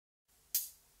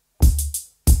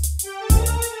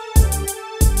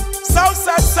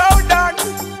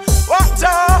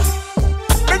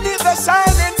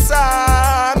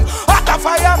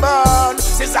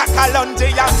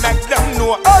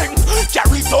know.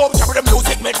 Carry it up, carry the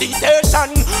music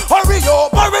meditation. Hurry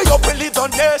up, we live the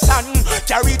nation.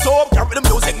 Carry it up, carry the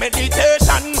music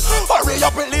meditation. Hurry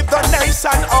up, we live the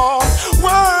nation. Oh,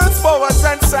 words, powers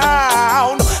and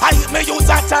sound. I hit me use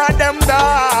that turn them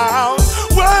down.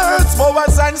 Words,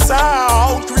 powers and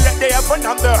sound. Create the heaven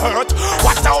and the earth.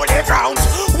 Watch all the ground.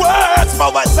 Words,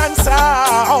 powers and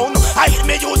sound. I hit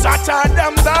me use that turn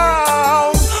them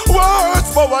down.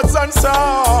 Words, powers and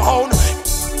sound.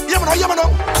 You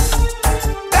know.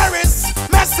 There is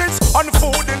message and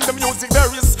food in the music.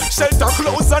 There is shelter,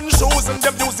 clothes and shoes in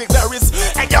the music. There is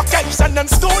education and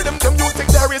school in the music.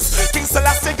 There is King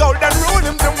Selassie golden rule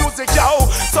in the music, yo.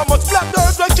 So much black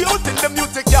girls like youth in the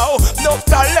music, yo. No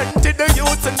talented the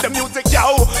youth in the music,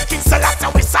 yo. King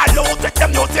Selassie we salute with the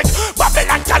music.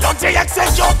 Babylon talent they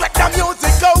execute with the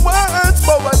music. Oh, words,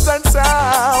 powers and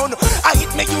sound. I hit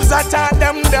me use and turn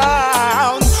them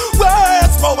down.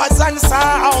 Words, powers and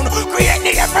sound. Create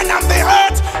the heaven and the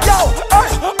earth, yo.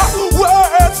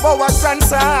 Words, powers and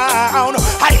sound.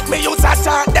 I hit me use and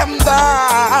turn them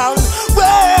down.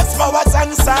 Words, powers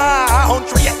and sound.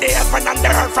 Create the heaven and the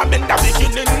earth from in the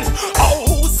beginning.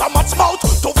 Oh, so much mouth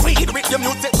to feed with the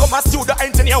music. Come a studio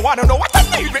engineer wanna know what I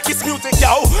need with this music,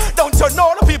 yo. Don't you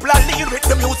know the people are lead with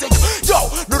the music, yo.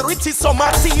 The rich is so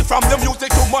much tea from the music.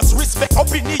 You must respect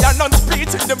opinion and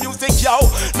speech in the music, yo.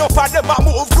 No part them a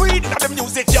move greed in the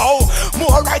music, yo.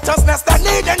 More righteousness than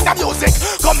need in the music.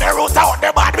 Come here root out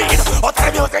the bad weed out of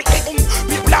the music.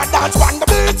 People are dance on the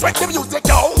beats with the music,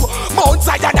 yo. Mount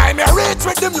Zion I'm a rich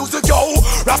with the music, yo.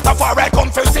 Rastafari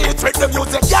come for seats with the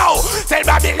music, yo. Tell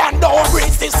Babylon don't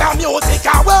reach this music.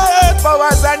 I words,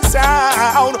 powers and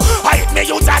sound. I hit me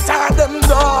use that turn them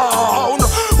down.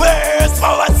 Words,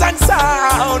 powers and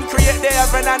sound. Create the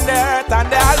heaven and the earth and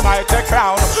the almighty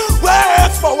crown.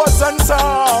 Words, powers and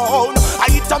sound. I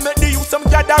hit to make the youth some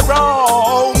gather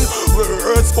round.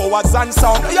 Words, powers and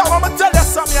sound. Yo, I'ma tell you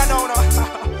something you know now.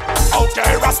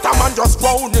 Okay, Rastaman just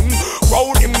round him.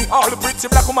 All the pretty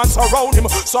black women surround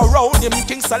him.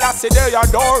 King Selassie they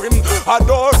adore him.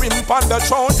 Pon the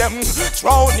throne them,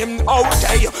 throne him.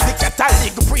 Okay, the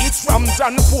Catholic priest from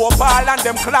John Pope and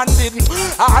them clan did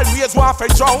always want to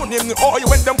drown him. Oh, you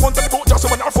when them come to the boat just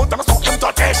when our foot them stop him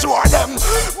to take sure them.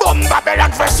 Boom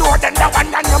Babylon for sure then the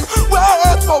one and them.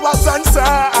 Words, powers and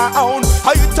sound.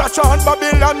 I touch on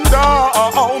Babylon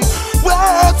down.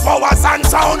 Words, powers and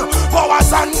sound.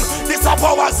 Powers and this a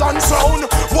powers and sound.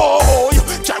 Whoa,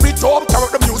 carry it up, carry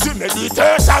the music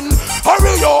meditation.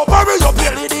 Hurry up,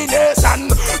 build the nation.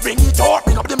 Bring it up,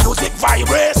 bring up the music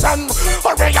vibration.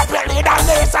 Hurry up, build the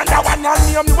nation. The one and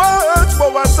name words,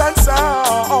 powers and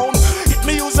sound. Hit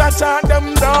me use and chant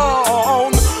them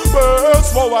down.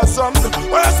 Words, powers and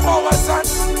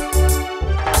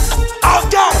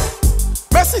okay.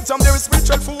 Message there is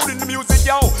spiritual food in the music,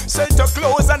 yo. Shelter,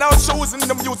 clothes and our shoes in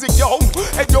the music, yo.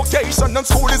 Education and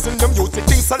school is in the music.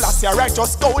 King Selassie,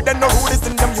 righteous code and the rule is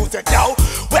in the music, yo.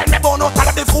 Well, me born out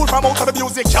of the fool from out of the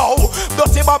music, yo.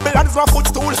 Dirty Babylon is my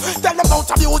footstool. Tell them don't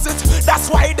abuse it.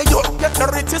 That's why the youth get the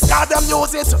richest card them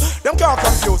use it. Them can't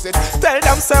confuse it. Tell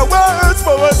them say words,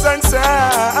 powers and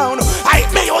sound. I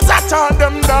me use that turn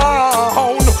them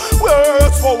down.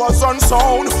 Words, powers and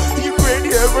sound. He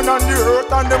created heaven and the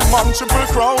earth and the man triple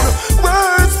crown.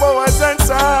 Words, powers and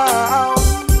sound.